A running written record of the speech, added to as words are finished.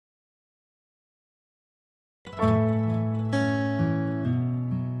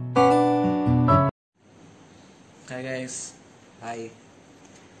Hi guys. Hi.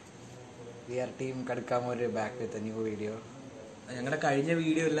 We are team KadukkaMoru back with a new video. ഞങ്ങളുടെ കഴിഞ്ഞ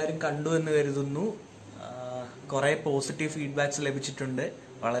video എല്ലാവരും കണ്ടു എന്ന് കരുതുന്നു. കുറേ പോസിറ്റീവ് ഫീഡ്ബാക്സ് ലഭിച്ചിട്ടുണ്ട്.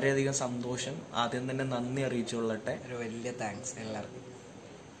 വളരെയധികം സന്തോഷം. ആദ്യം തന്നെ നന്ദി അറിയിച്ചുകൊള്ളട്ടെ. ഒരു വലിയ താങ്ക്സ് എല്ലാവർക്കും.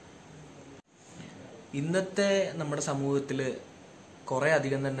 ഇന്നത്തെ നമ്മുടെ സമൂഹത്തിൽ കുറേ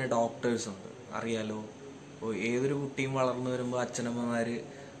അധികം തന്നെ ഡോക്ടേഴ്സ് ഉണ്ട്. അറിയാലോ, ഏതൊരു കുട്ടിയും വളർന്നു വരുമ്പോൾ അച്ഛനമ്മമാർ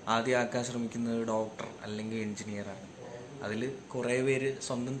ആദ്യമാക്കാൻ ശ്രമിക്കുന്നത് ഡോക്ടർ അല്ലെങ്കിൽ എൻജിനീയറാണ്. അതിൽ കുറേ പേര്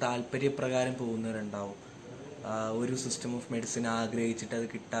സ്വന്തം താല്പര്യപ്രകാരം പോകുന്നവരുണ്ടാവും. ഒരു സിസ്റ്റം ഓഫ് മെഡിസിൻ ആഗ്രഹിച്ചിട്ട് അത്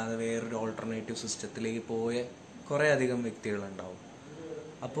കിട്ടാതെ വേറൊരു ഓൾട്ടർനേറ്റീവ് സിസ്റ്റത്തിലേക്ക് പോയ കുറേ അധികം വ്യക്തികളുണ്ടാവും.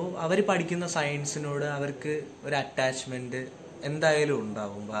 അപ്പോൾ അവർ പഠിക്കുന്ന സയൻസിനോട് അവർക്ക് ഒരു അറ്റാച്ച്മെൻറ്റ് എന്തായാലും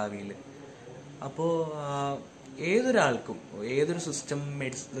ഉണ്ടാവും ഭാവിയിൽ. അപ്പോൾ ഏതൊരാൾക്കും, ഏതൊരു സിസ്റ്റം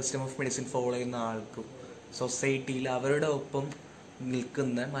ഓഫ് മെഡിസിൻ ഫോളോ ചെയ്യുന്ന ആൾക്കും സൊസൈറ്റിയിൽ അവരുടെ ഒപ്പം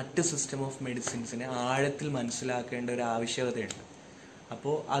നിൽക്കുന്ന മറ്റ് സിസ്റ്റം ഓഫ് മെഡിസിൻസിനെ ആഴത്തിൽ മനസ്സിലാക്കേണ്ട ഒരു ആവശ്യകതയുണ്ട്.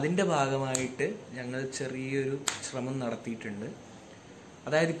 അപ്പോൾ അതിൻ്റെ ഭാഗമായിട്ട് ഞങ്ങൾ ചെറിയൊരു ശ്രമം നടത്തിയിട്ടുണ്ട്.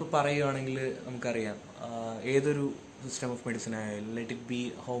 അതായത് ഇപ്പോൾ പറയുകയാണെങ്കിൽ നമുക്കറിയാം, ഏതൊരു സിസ്റ്റം ഓഫ് മെഡിസിൻ ആയാലും, let it be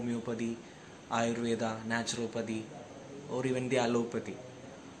homeopathy, Ayurveda, naturopathy or even the allopathy.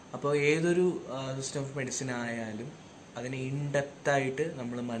 അപ്പോൾ ഏതൊരു സിസ്റ്റം ഓഫ് മെഡിസിൻ ആയാലും അതിനെ ഇൻഡെപ്തായിട്ട്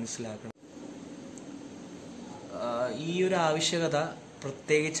നമ്മൾ മനസ്സിലാക്കണം. ഈ ഒരു ആവശ്യകത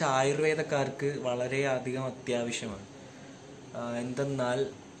പ്രത്യേകിച്ച് ആയുർവേദക്കാർക്ക് വളരെയധികം അത്യാവശ്യമാണ്. എന്തെന്നാൽ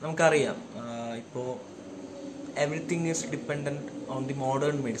നമുക്കറിയാം, ഇപ്പോൾ everything is dependent on the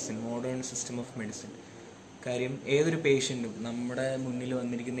modern medicine, modern system of medicine. കാര്യം ഏതൊരു പേഷ്യൻറ്റും, നമ്മുടെ മുന്നിൽ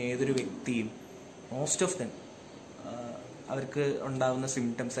വന്നിരിക്കുന്ന ഏതൊരു വ്യക്തിയും, മോസ്റ്റ് ഓഫ് ദം അവർക്ക് ഉണ്ടാകുന്ന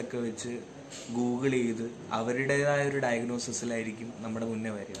സിംറ്റംസ് ഒക്കെ വെച്ച് ഗൂഗിൾ ചെയ്ത് അവരുടേതായ ഒരു ഡയഗ്നോസിസിലായിരിക്കും നമ്മുടെ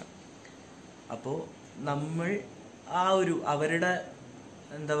മുന്നേ വരിക. അപ്പോൾ നമ്മൾ അവരുടെ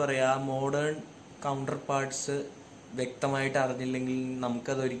എന്താ പറയുക, മോഡേൺ കൗണ്ടർ പാർട്സ് വ്യക്തമായിട്ട് അറിഞ്ഞില്ലെങ്കിൽ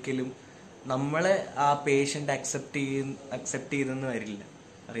നമുക്കതൊരിക്കലും നമ്മളെ ആ പേഷ്യൻ്റ് അക്സെപ്റ്റ് ചെയ്തെന്ന് വരില്ല.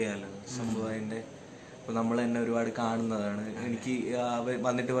 അറിയാമല്ലോ സംഭവം. അതിൻ്റെ ഇപ്പോൾ നമ്മൾ തന്നെ ഒരുപാട് കാണുന്നതാണ്. എനിക്ക്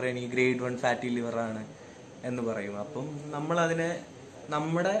വന്നിട്ട് പറയാം എനിക്ക് grade 1 ഫാറ്റി ലിവറാണ് എന്ന് പറയും. അപ്പം നമ്മളതിനെ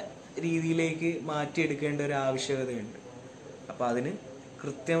നമ്മുടെ രീതിയിലേക്ക് മാറ്റിയെടുക്കേണ്ട ഒരു ആവശ്യകതയുണ്ട്. അപ്പം അതിന്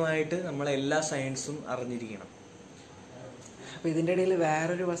കൃത്യമായിട്ട് നമ്മളെല്ലാ സയൻസും അറിഞ്ഞിരിക്കണം. അപ്പോൾ ഇതിൻ്റെ ഇടയിൽ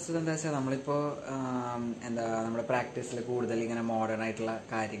വേറൊരു വസ്തുത എന്താ വെച്ചാൽ, നമ്മളിപ്പോൾ നമ്മുടെ പ്രാക്ടീസിൽ കൂടുതൽ ഇങ്ങനെ മോഡേൺ ആയിട്ടുള്ള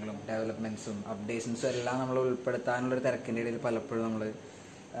കാര്യങ്ങളും ഡെവലപ്മെൻറ്റ്സും അപ്ഡേഷൻസും എല്ലാം നമ്മൾ ഉൾപ്പെടുത്താനുള്ളൊരു തിരക്കിൻ്റെ ഇടയിൽ പലപ്പോഴും നമ്മൾ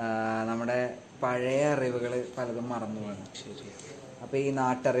നമ്മുടെ പഴയ അറിവുകൾ പലതും മറന്നു പോകുന്നു. ശരി. അപ്പോൾ ഈ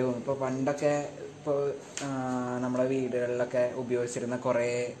നാട്ടറിവും ഇപ്പോൾ പണ്ടൊക്കെ ഇപ്പോൾ നമ്മുടെ വീടുകളിലൊക്കെ ഉപയോഗിച്ചിരുന്ന കുറേ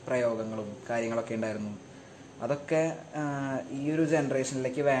പ്രയോഗങ്ങളും കാര്യങ്ങളൊക്കെ ഉണ്ടായിരുന്നു. അതൊക്കെ ഈ ഒരു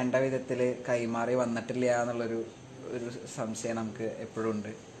ജനറേഷനിലേക്ക് വേണ്ട വിധത്തിൽ കൈമാറി വന്നിട്ടില്ല എന്നുള്ളൊരു സംശയം നമുക്ക് എപ്പോഴും ഉണ്ട്.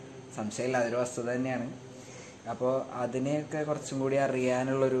 സംശയമില്ല, അതൊരു വസ്തുത തന്നെയാണ്. അപ്പോൾ അതിനെയൊക്കെ കുറച്ചും കൂടി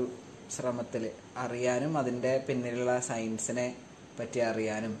അറിയാനുള്ളൊരു ശ്രമത്തിൽ, അറിയാനും അതിൻ്റെ പിന്നിലുള്ള സയൻസിനെ പറ്റി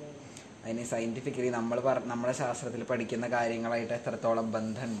അറിയാനും, അതിന് സയൻറ്റിഫിക്കലി നമ്മുടെ ശാസ്ത്രത്തിൽ പഠിക്കുന്ന കാര്യങ്ങളായിട്ട് എത്രത്തോളം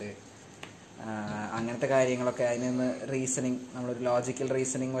ബന്ധമുണ്ട്, അങ്ങനത്തെ കാര്യങ്ങളൊക്കെ അതിനൊന്ന് നമ്മളൊരു ലോജിക്കൽ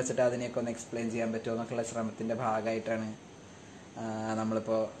റീസണിങ് വെച്ചിട്ട് അതിനെയൊക്കെ ഒന്ന് എക്സ്പ്ലെയിൻ ചെയ്യാൻ പറ്റുമോ എന്നൊക്കെയുള്ള ശ്രമത്തിൻ്റെ ഭാഗമായിട്ടാണ്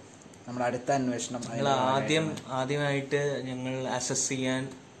നമ്മളിപ്പോൾ നമ്മുടെ അടുത്ത അന്വേഷണം. ആദ്യമായിട്ട് ഞങ്ങൾ അസസ് ചെയ്യാൻ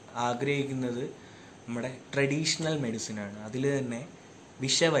ആഗ്രഹിക്കുന്നത് നമ്മുടെ ട്രഡീഷണൽ മെഡിസിനാണ്. അതിൽ തന്നെ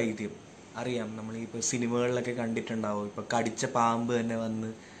വിഷവൈദ്യം. അറിയാം, നമ്മളിപ്പോൾ സിനിമകളിലൊക്കെ കണ്ടിട്ടുണ്ടാവും, ഇപ്പോൾ കടിച്ച പാമ്പ് തന്നെ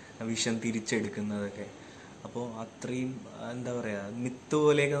വന്ന് വിഷം തിരിച്ചെടുക്കുന്നതൊക്കെ. അപ്പോൾ അത്രയും എന്താ പറയുക, മിത്ത്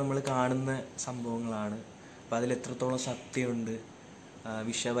പോലെയൊക്കെ നമ്മൾ കാണുന്ന സംഭവങ്ങളാണ്. അപ്പോൾ അതിലെത്രത്തോളം സത്യമുണ്ട്,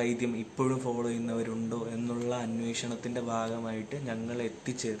 വിഷവൈദ്യം ഇപ്പോഴും ഫോളോ ചെയ്യുന്നവരുണ്ടോ എന്നുള്ള അന്വേഷണത്തിൻ്റെ ഭാഗമായിട്ട് ഞങ്ങൾ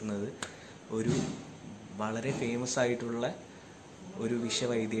എത്തിച്ചേർന്നത് ഒരു വളരെ ഫേമസ് ആയിട്ടുള്ള ഒരു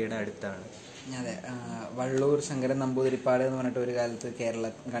വിഷവൈദ്യയുടെ അടുത്താണ്. അതെ, വള്ളൂർ ശങ്കരൻ നമ്പൂതിരിപ്പാട് എന്ന് പറഞ്ഞിട്ട് ഒരു കാലത്ത്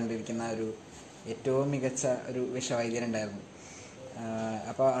കേരളം കണ്ടിരിക്കുന്ന ഒരു ഏറ്റവും മികച്ച ഒരു വിഷവൈദ്യനുണ്ടായിരുന്നു.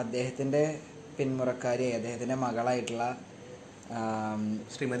 അപ്പോൾ അദ്ദേഹത്തിൻ്റെ പിന്മുറക്കാരിയായി അദ്ദേഹത്തിൻ്റെ മകളായിട്ടുള്ള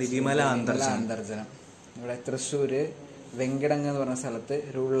Smt.Vimala Antharjanam ഇവിടെ തൃശ്ശൂർ വെങ്കിടങ്ങ് എന്ന് പറഞ്ഞ സ്ഥലത്ത്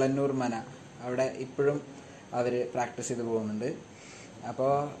ഉള്ളന്നൂർ മന, അവിടെ ഇപ്പോഴും അവർ പ്രാക്ടീസ് ചെയ്ത് പോകുന്നുണ്ട്.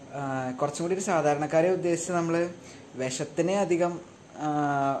 അപ്പോൾ കുറച്ചും കൂടി ഒരു സാധാരണക്കാരെ ഉദ്ദേശിച്ച് നമ്മൾ വിഷത്തിനെ അധികം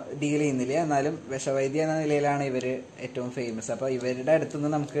ഡീൽ ചെയ്യുന്നില്ല, എന്നാലും വിഷവൈദ്യ എന്ന നിലയിലാണ് ഇവർ ഏറ്റവും ഫേമസ്. അപ്പോൾ ഇവരുടെ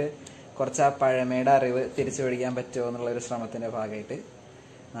അടുത്തുനിന്ന് നമുക്ക് കുറച്ച് ആ പഴമയുടെ അറിവ് തിരിച്ചു പിടിക്കാൻ പറ്റുമോ എന്നുള്ളൊരു ശ്രമത്തിൻ്റെ ഭാഗമായിട്ട്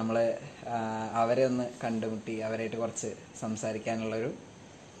നമ്മൾ അവരെ ഒന്ന് കണ്ടുമുട്ടി അവരായിട്ട് കുറച്ച് സംസാരിക്കാനുള്ളൊരു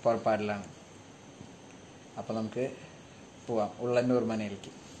പുറപ്പാടിലാണ്. അപ്പോൾ നമുക്ക് പോവാം ഉള്ളന്നൂർ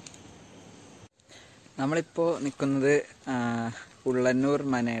മനയിലേക്ക്. നമ്മളിപ്പോൾ നിൽക്കുന്നത് ഉള്ളന്നൂർ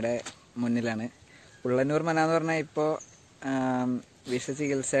മനയുടെ മുന്നിലാണ്. ഉള്ളന്നൂർ മന എന്ന് പറഞ്ഞാൽ ഇപ്പോൾ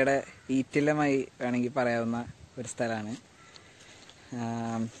വിഷചികിത്സയുടെ ഈറ്റില്ലമായി വേണമെങ്കിൽ പറയാവുന്ന ഒരു സ്ഥലമാണ്.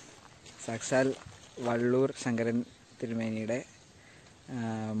 സാക്ഷാൽ വള്ളൂർ ശങ്കരൻ തിരുമേനിയുടെ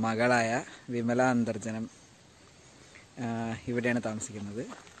മകളായ വിമല അന്തർജനം ഇവിടെയാണ് താമസിക്കുന്നത്.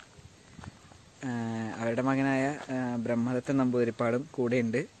 അവരുടെ മകനായ ബ്രഹ്മദത്തൻ നമ്പൂതിരിപ്പാടും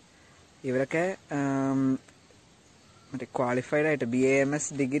കൂടെയുണ്ട്. ഇവരൊക്കെ മറ്റേ ക്വാളിഫൈഡ് ആയിട്ട് BAMS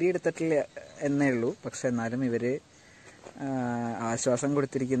ഡിഗ്രി എടുത്തിട്ടില്ല എന്നേ ഉള്ളൂ. പക്ഷെ എന്നാലും ഇവർ ആശ്വാസം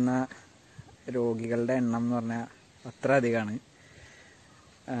കൊടുത്തിരിക്കുന്ന രോഗികളുടെ എണ്ണം എന്ന് പറഞ്ഞാൽ അത്ര അധികമാണ്.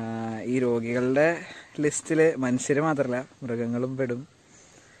 ഈ രോഗികളുടെ ലിസ്റ്റിൽ മനുഷ്യർ മാത്രമല്ല മൃഗങ്ങളും പെടും.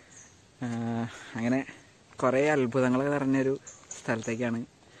 അങ്ങനെ കുറേ അത്ഭുതങ്ങളൊക്കെ നിറഞ്ഞൊരു സ്ഥലത്തേക്കാണ്,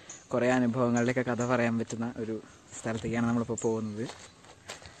 കുറേ അനുഭവങ്ങളുടെയൊക്കെ കഥ പറയാൻ പറ്റുന്ന ഒരു സ്ഥലത്തേക്കാണ് നമ്മളിപ്പോൾ പോകുന്നത്.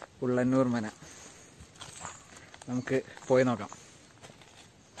 ഉള്ളന്നൂർ മന. നമുക്ക് പോയി നോക്കാം.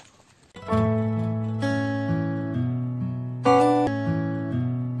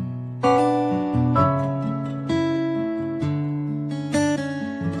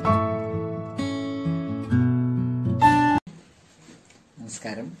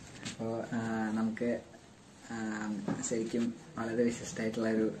 നമസ്കാരം. അപ്പോൾ നമുക്ക് ശരിക്കും വളരെ വിശിഷ്ടമായിട്ടുള്ള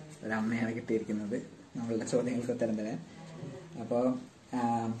ഒരു അമ്മയാണ് കിട്ടിയിരിക്കുന്നത് നമ്മളുടെ ചോദ്യങ്ങൾക്ക് ഉത്തരം തരാൻ. അപ്പോൾ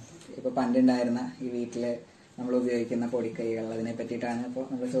ഇപ്പോൾ പണ്ടുണ്ടായിരുന്ന ഈ വീട്ടിൽ നമ്മൾ ഉപയോഗിക്കുന്ന പൊടിക്കൈകൾ അതിനെ പറ്റിയിട്ടാണ് ഇപ്പോൾ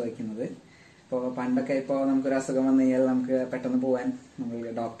നമ്മൾ ചോദിക്കുന്നത്. ഇപ്പോൾ പണ്ടൊക്കെ ഇപ്പോൾ നമുക്കൊരു അസുഖം വന്നു കഴിഞ്ഞാൽ നമുക്ക് പെട്ടെന്ന് പോകാൻ നമ്മൾ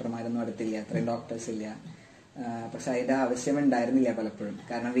ഡോക്ടർമാരൊന്നും അടുത്തില്ല, അത്രയും ഡോക്ടേഴ്സ് ഇല്ല. പക്ഷെ അതിന്റെ ആവശ്യം ഉണ്ടായിരുന്നില്ല പലപ്പോഴും.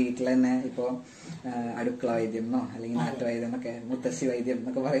 കാരണം വീട്ടിൽ തന്നെ ഇപ്പോൾ അടുക്കള വൈദ്യം എന്നോ അല്ലെങ്കിൽ നാട്ടുവൈദ്യം എന്നൊക്കെ, മുത്തശ്ശി വൈദ്യം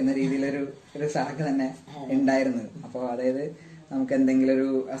എന്നൊക്കെ പറയുന്ന രീതിയിലൊരു ശാഖ തന്നെ ഉണ്ടായിരുന്നു. അപ്പോൾ അതായത് നമുക്ക് എന്തെങ്കിലും ഒരു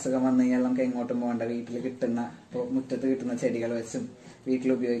അസുഖം വന്നു കഴിഞ്ഞാൽ നമുക്ക് എങ്ങോട്ടും പോകണ്ട, വീട്ടിൽ കിട്ടുന്ന ഇപ്പോൾ മുറ്റത്ത് കിട്ടുന്ന ചെടികൾ വെച്ചും വീട്ടിൽ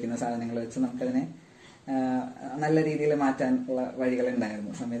ഉപയോഗിക്കുന്ന സാധനങ്ങൾ വെച്ചും നമുക്കതിനെ നല്ല രീതിയിൽ മാറ്റാനുള്ള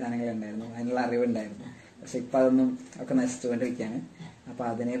വഴികളുണ്ടായിരുന്നു, സംവിധാനങ്ങളുണ്ടായിരുന്നു, അതിനുള്ള അറിവുണ്ടായിരുന്നു. പക്ഷെ ഇപ്പം അതൊന്നും ഒക്കെ നശിച്ചുകൊണ്ടിരിക്കുകയാണ്. അപ്പോൾ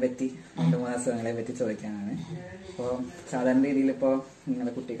അതിനെ പറ്റി 2-3 അസുഖങ്ങളെ പറ്റി ചോദിക്കാനാണ്. അപ്പോൾ സാധാരണ രീതിയിൽ ഇപ്പോൾ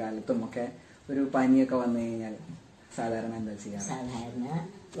നിങ്ങളുടെ കുട്ടിക്കാലത്തും ഒക്കെ ഒരു പനിയൊക്കെ വന്നു കഴിഞ്ഞാൽ സാധാരണ എന്താ ചെയ്യുക? സാധാരണ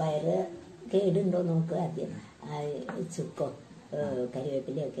വയറ് കേടുണ്ടോ നോക്കുക. ആദ്യം ചുക്കോ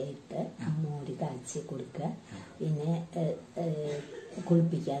കരിവേപ്പിലയൊക്കെ ഇട്ട് മോര് കാച്ചി കൊടുക്കുക. പിന്നെ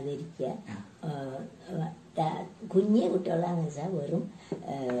കുളിപ്പിക്കാതിരിക്കുക. കുഞ്ഞു കുട്ടികളാണെന്ന് വെച്ചാൽ വെറും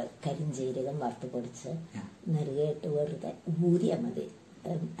കരിഞ്ചീരകം വറുത്ത് പൊടിച്ച് നെറുകയിട്ട് വെറുതെ ഊരിയാൽ മതി.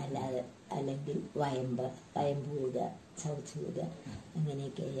 അല്ലാതെ അല്ലെങ്കിൽ വയമ്പൂക ചവച്ചൂക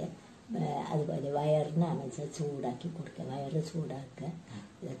അങ്ങനെയൊക്കെ. അതുപോലെ വയറിനാണെന്ന് വെച്ചാൽ ചൂടാക്കി കൊടുക്കുക, വയറ് ചൂടാക്കുക.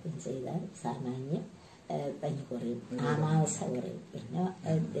 ഇതൊക്കെ ചെയ്താൽ സാമാന്യം പനി കുറയും, ആമാവസ കുറയും. പിന്നെ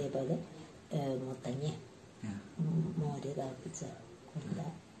ഇതേപോലെ മുത്തങ്ങ മോര് തിളപ്പിച്ച കൊടുക്കുക.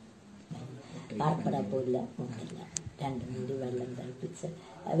 പാർപ്പടപ്പൂല്ല മുത്തങ്ങ 2 മിനിറ്റ് വെള്ളം തിളപ്പിച്ച്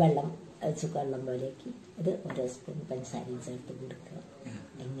ചുക്കവെള്ളം പോലെയാക്കി അത് 1 സ്പൂൺ പഞ്ചസാരയും ചേർത്ത് കൊടുക്കുക.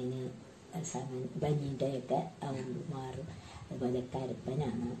 എങ്ങനെ പനീൻ്റെ ഒക്കെ ആവുമ്പോൾ മാറും. അതുപോലെ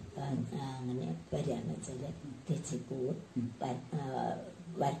കരപ്പനാണ് അങ്ങനെ വരികയാണെന്ന് വെച്ചാൽ തെച്ചിപ്പൂവ്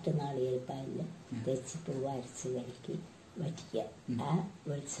വരട്ടുനാളികേരപ്പാലിൽ തെച്ചിപ്പൂവ് അരച്ച് കലക്കി വറ്റിക്കുക. ആ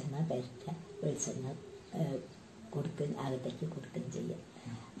വെളിച്ചെണ്ണ പരട്ടുക, വെളിച്ചെണ്ണ അകത്തേക്ക് കൊടുക്കുകയും ചെയ്യുക.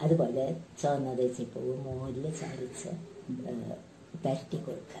 അതുപോലെ ചുവന്ന തെച്ചിപ്പൂവ് മോരിൽ ചരിച്ച് പരട്ടി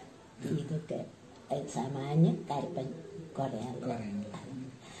കൊടുക്കുക. ഇതൊക്കെ സാമാന്യം കരപ്പൻ കുറയാറുണ്ട്.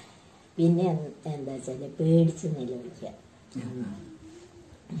 പിന്നെ എന്താ വെച്ചാൽ പേടിച്ച് നിലവിളിക്കുക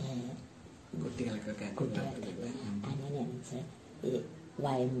കുട്ടികൾക്ക്. അങ്ങനെയാണെന്ന് വെച്ചാൽ ഈ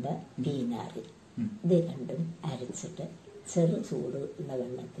വയമ്പ് പീനാറി ഇത് രണ്ടും അരച്ചിട്ട് ചെറു ചൂടുള്ള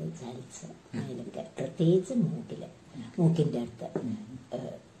വെള്ളത്തിൽ ചരിച്ച് അതിലൊക്കെ പ്രത്യേകിച്ച് മൂക്കിൻ്റെ അടുത്ത്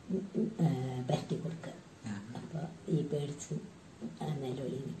പരട്ടി കൊടുക്കുക. അപ്പോൾ ഈ പേടിച്ച്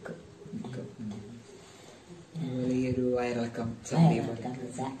നിലവിളി നിൽക്കും.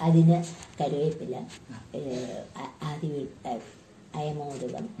 അതിന് കരുവേപ്പില,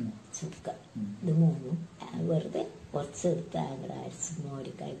 അയമോദകം, ചുക്ക ഇത് 3 വെറുതെ കുറച്ച് എടുത്ത് അങ്ങനെ അരച്ച്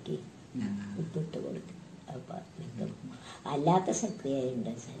മോരിക്കാക്കി ഉപ്പിട്ട് കൊടുക്കും. അപ്പൊ നിൽക്കും. അല്ലാത്ത ശക്തിയായുണ്ട്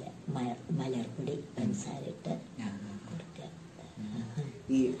വെച്ചാൽ മലർപ്പൊടി പഞ്ചസാര ഇട്ട് കൊടുക്കുക.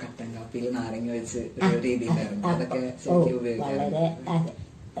 ഈ കട്ടൻ കാപ്പിയിൽ നാരങ്ങ വെച്ച്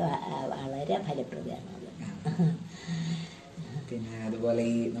വളരെ ഫലപ്രദമാണ്. പിന്നെ അതുപോലെ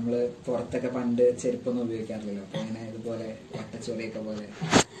ഈ നമ്മള് പുറത്തൊക്കെ പണ്ട് ചെരുപ്പൊന്നും ഉപയോഗിക്കാറില്ലല്ലോ, അപ്പൊ അങ്ങനെ ഇതുപോലെ വട്ടച്ചോറിയൊക്കെ പോലെ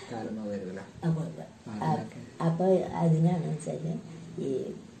കാലൊന്നും വരുമല്ലോ. അപ്പൊ അതിനാണ് വെച്ചാല് ഈ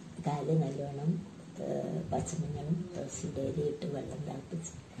കാല് നല്ലോണം പച്ചമഞ്ഞളും തുളസിയുടെ ഇട്ട് വെള്ളം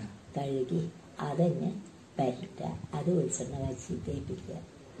തിളപ്പിച്ച് കഴുകി അതന്നെ പരട്ടുക, അത് വെളിച്ചെണ്ണ കാച്ചി തേപ്പിക്കുക.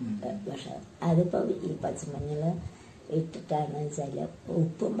 പക്ഷെ അതിപ്പോ ഈ പച്ചമഞ്ഞൾ ഇട്ടിട്ടാണ് വെച്ചാൽ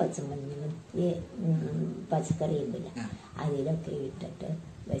ഉപ്പും പച്ചമഞ്ഞളും ഈ പച്ചക്കറി ഉണ്ടല്ല അതിലൊക്കെ ഇട്ടിട്ട്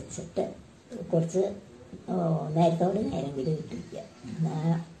വെച്ചിട്ട് കുറച്ച് നേരത്തോട് നേരെങ്കിലും കിട്ടില്ല.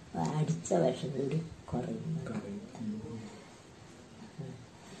 അടിച്ച വിഷം കൂടി കുറയുന്നു.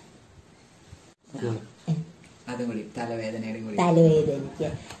 തലവേദനയ്ക്ക്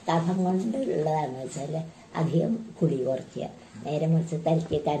കഫം കൊണ്ടുള്ളതാണെന്ന് വെച്ചാൽ അധികം കുളി കുറയ്ക്കുക. നേരെ മറിച്ച്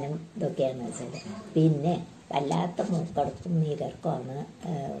തലയ്ക്ക് കനം ഇതൊക്കെയാണെന്ന് വെച്ചാൽ പിന്നെ വല്ലാത്ത മൂക്കടക്കും നീരർക്കമാണ്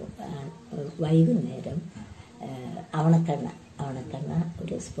വൈകുന്നേരം അവണക്കെണ്ണ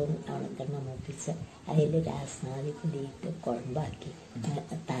ഒരു സ്പൂൺ അവണക്കെണ്ണ മൂപ്പിച്ച് അതിൽ രാസനാദി പൊടിയിട്ട് കുഴമ്പാക്കി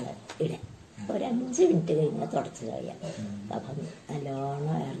തല ഇടാം. ഒരു 5 മിനിറ്റ് കഴിഞ്ഞാൽ തുടച്ച് കളയാം. കഫം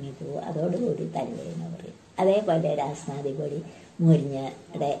നല്ലോണം ഇറങ്ങിപ്പോവും. അതോടുകൂടി തലവേദന പറയും. അതേപോലെ രാസനാദി പൊടി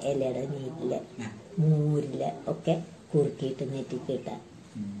മുരിങ്ങയുടെ ഇലയുടെ നീരില് മൂരില് ഒക്കെ കുറുക്കിയിട്ട് നെറ്റിക്കിട്ടാൽ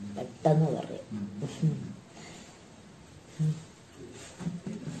പെട്ടെന്ന് പറയും.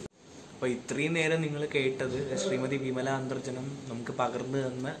 അപ്പൊ ഇത്രയും നേരം നിങ്ങൾ കേട്ടത് ശ്രീമതി വിമല അന്തർജനം നമുക്ക് പകർന്നു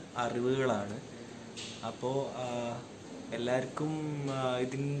തന്ന അറിവുകളാണ്. അപ്പോൾ എല്ലാവർക്കും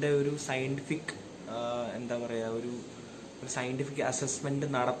ഇതിൻ്റെ ഒരു സയൻറ്റിഫിക് എന്താ പറയുക ഒരു സയൻറ്റിഫിക് അസസ്മെന്റ്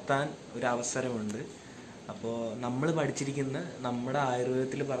നടത്താൻ ഒരു അവസരമുണ്ട്. അപ്പോൾ നമ്മൾ പഠിച്ചിരിക്കുന്ന നമ്മുടെ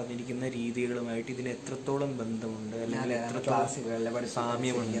ആയുർവേദത്തിൽ പറഞ്ഞിരിക്കുന്ന രീതികളുമായിട്ട് ഇതിന് എത്രത്തോളം ബന്ധമുണ്ട്, അല്ലെങ്കിൽ എത്രത്തോളം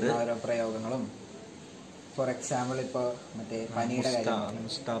സാമ്യമുണ്ട്, ഓരോ പ്രയോഗങ്ങളും. ഫോർ എക്സാമ്പിൾ ഇപ്പോൾ മറ്റേ പനിയുടെ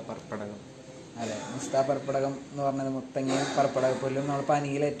പർപ്പടകം. അതെ, പർപ്പടകം എന്ന് പറഞ്ഞത് മുത്തങ്ങയും പർപ്പടകപ്പോലും നമ്മൾ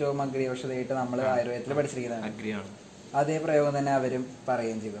പനിയിൽ ഏറ്റവും അഗ്രിഔഷധമായിട്ട് നമ്മൾ ആയുർവേദത്തിൽ പഠിച്ചിരിക്കുന്നതാണ്. അഗ്രിയാണ്. അതേ പ്രയോഗം തന്നെ അവരും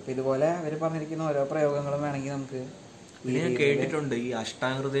പറയുകയും ചെയ്തു. അപ്പൊ ഇതുപോലെ അവർ പറഞ്ഞിരിക്കുന്ന ഓരോ പ്രയോഗങ്ങളും വേണമെങ്കിൽ നമുക്ക് ഞാൻ കേട്ടിട്ടുണ്ട്. ഈ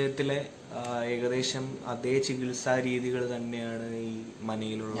അഷ്ടാഹൃദയത്തിലെ ഏകദേശം അതേ ചികിത്സാ രീതികൾ തന്നെയാണ് ഈ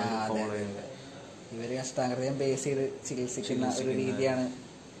മനയിലുള്ള ഫോളോ ചെയ്യുന്നത്. ഇവര് അഷ്ടാഹൃദയം ബേസ് ചെയ്ത് ചികിത്സിക്കുന്ന ഒരു രീതിയാണ്.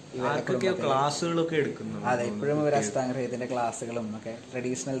 ക്ലാസ്സുകളൊക്കെ എടുക്കുന്നു. അതെ, ഇപ്പോഴും ഇവർ അഷ്ടാഹൃദയത്തിന്റെ ക്ലാസ്സുകളും ഒക്കെ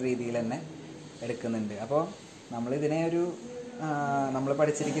ട്രഡീഷണൽ രീതിയിൽ തന്നെ എടുക്കുന്നുണ്ട്. അപ്പോൾ നമ്മളിതിനെ ഒരു നമ്മൾ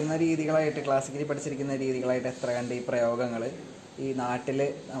പഠിച്ചിരിക്കുന്ന രീതികളായിട്ട്, ക്ലാസിക്കലി പഠിച്ചിരിക്കുന്ന രീതികളായിട്ട് എത്ര കണ്ട് ഈ പ്രയോഗങ്ങൾ ഈ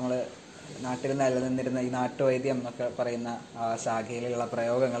നാട്ടിൽ നിലനിന്നിരുന്ന ഈ നാട്ടുവൈദ്യം എന്നൊക്കെ പറയുന്ന ആ ശാഖയിലുള്ള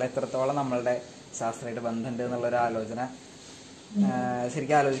പ്രയോഗങ്ങൾ എത്രത്തോളം നമ്മളുടെ ശാസ്ത്രമായിട്ട് ബന്ധമുണ്ട് എന്നുള്ളൊരു ആലോചന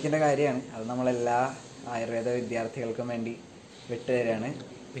ശരിക്കും ആലോചിക്കേണ്ട കാര്യമാണ്. അത് നമ്മളെല്ലാ ആയുർവേദ വിദ്യാർത്ഥികൾക്കും വേണ്ടി വിട്ടുതരാണ്.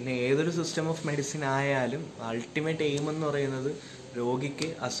 പിന്നെ ഏതൊരു സിസ്റ്റം ഓഫ് മെഡിസിൻ ആയാലും അൾട്ടിമേറ്റ് എയിം എന്ന് പറയുന്നത് രോഗിക്ക്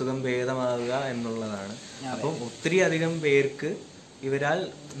അസുഖം ഭേദമാകുക എന്നുള്ളതാണ്. അപ്പം ഒത്തിരി അധികം പേർക്ക് ഇവരാൽ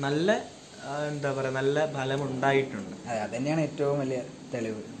നല്ല എന്താ പറയുക നല്ല ഫലം ഉണ്ടായിട്ടുണ്ട്. അതെ, അത് തന്നെയാണ് ഏറ്റവും വലിയ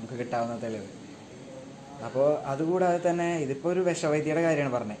തെളിവ്, നമുക്ക് കിട്ടാവുന്ന തെളിവ്. അപ്പോൾ അതുകൂടാതെ തന്നെ ഇതിപ്പോൾ ഒരു വിഷവൈദ്യയുടെ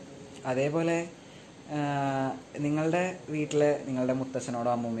കാര്യമാണ് പറഞ്ഞത്. അതേപോലെ നിങ്ങളുടെ വീട്ടിലെ നിങ്ങളുടെ മുത്തച്ഛനോടോ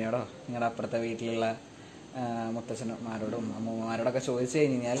അമ്മൂമ്മയോടോ നിങ്ങളുടെ അപ്പുറത്തെ വീട്ടിലുള്ള മുത്തച്ഛന്മാരോടും അമ്മൂമ്മമാരോടൊക്കെ ചോദിച്ചു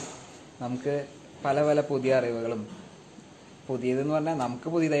കഴിഞ്ഞാൽ നമുക്ക് പല പല പുതിയ അറിവുകളും, പുതിയതെന്ന് പറഞ്ഞാൽ നമുക്ക്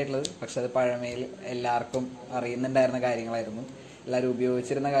പുതിയതായിട്ടുള്ളത്, പക്ഷെ അത് പഴമയിൽ എല്ലാവർക്കും അറിയുന്നുണ്ടായിരുന്ന കാര്യങ്ങളായിരുന്നു, എല്ലാവരും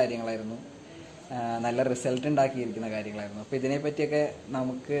ഉപയോഗിച്ചിരുന്ന കാര്യങ്ങളായിരുന്നു, നല്ല റിസൾട്ട് ഉണ്ടാക്കിയിരിക്കുന്ന കാര്യങ്ങളായിരുന്നു. അപ്പോൾ ഇതിനെപ്പറ്റിയൊക്കെ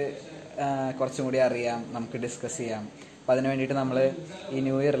നമുക്ക് കുറച്ചും കൂടി അറിയാം, നമുക്ക് ഡിസ്കസ് ചെയ്യാം. അപ്പോൾ അതിന് വേണ്ടിയിട്ട് നമ്മൾ ഈ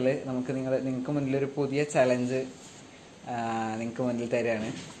ന്യൂ ഇയറിൽ നിങ്ങൾക്ക് മുന്നിലൊരു പുതിയ ചലഞ്ച് നിങ്ങൾക്ക് മുന്നിൽ തരികയാണ്.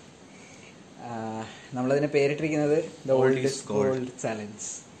 നമ്മളതിന് പേരിട്ടിരിക്കുന്നത് ദ ഓൾഡീസ് ഗോൾഡ് ചലഞ്ച്.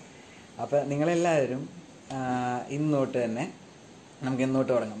 അപ്പോൾ നിങ്ങളെല്ലാവരും ഇന്നോട്ട് തന്നെ നമുക്ക്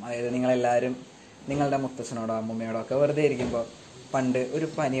ഇന്നോട്ട് തുടങ്ങാം. അതായത് നിങ്ങളെല്ലാവരും നിങ്ങളുടെ മുത്തച്ഛനോടോ അമ്മൂമ്മയോടോ ഒക്കെ വെറുതെ ഇരിക്കുമ്പോൾ പണ്ട് ഒരു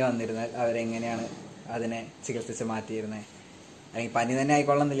പനി വന്നിരുന്നാൽ അവരെങ്ങനെയാണ് അതിനെ ചികിത്സിച്ച് മാറ്റിയിരുന്നത്, അല്ലെങ്കിൽ പനി തന്നെ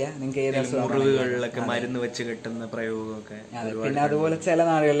ആയിക്കൊള്ളുന്നില്ല, നിങ്ങൾക്ക് ഏത് മുറിവുകളിലൊക്കെ മരുന്ന് വെച്ച് കെട്ടുന്ന പ്രയോഗമൊക്കെ. അതെ, പിന്നെ അതുപോലെ ചില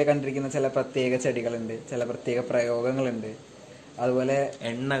നാടുകളിൽ കണ്ടിരിക്കുന്ന ചില പ്രത്യേക ചെടികളുണ്ട്, ചില പ്രത്യേക പ്രയോഗങ്ങളുണ്ട്. അതുപോലെ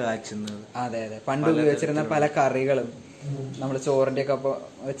എണ്ണ കാച്ചുന്നത്. അതെ അതെ, പണ്ട് ഉപയോഗിച്ചിരുന്ന പല കറികളും, നമ്മൾ ചോറിന്റെ ഒക്കെ ഒപ്പം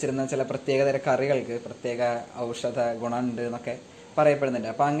വെച്ചിരുന്ന ചില പ്രത്യേകതര കറികൾക്ക് പ്രത്യേക ഔഷധ ഗുണമുണ്ട് എന്നൊക്കെ പറയപ്പെടുന്നുണ്ട്.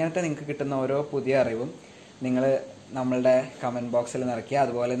 അപ്പൊ അങ്ങനത്തെ നിങ്ങൾക്ക് കിട്ടുന്ന ഓരോ പുതിയ അറിവും നിങ്ങൾ നമ്മളുടെ കമന്റ് ബോക്സിൽ നിറയ്ക്കുക.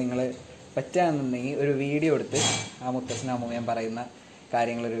 അതുപോലെ നിങ്ങൾ പറ്റുകയാണെന്നുണ്ടെങ്കിൽ ഒരു വീഡിയോ എടുത്ത് ആ മുത്തച്ഛനും അമ്മൂമ്മയും പറയുന്ന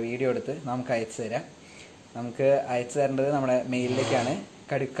കാര്യങ്ങളൊരു വീഡിയോ എടുത്ത് നമുക്ക് അയച്ചു തരാം. നമുക്ക് അയച്ചു തരേണ്ടത് നമ്മുടെ മെയിലിലേക്കാണ്,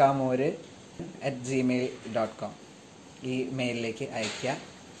 KadukkaMoru@gmail.com. ഈ മെയിലിലേക്ക് അയയ്ക്കുക.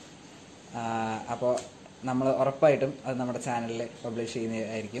 അപ്പോൾ നമ്മൾ ഉറപ്പായിട്ടും അത് നമ്മുടെ ചാനലിൽ പബ്ലിഷ്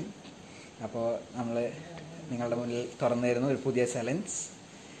ചെയ്യുന്നതായിരിക്കും. അപ്പോൾ നമ്മൾ നിങ്ങളുടെ മുന്നിൽ തുറന്നു തരുന്ന ഒരു പുതിയ challenge,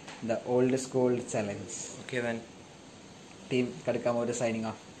 the oldies gold challenge. Okay, team KadukkaMoru signing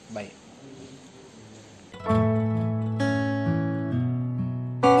off. By.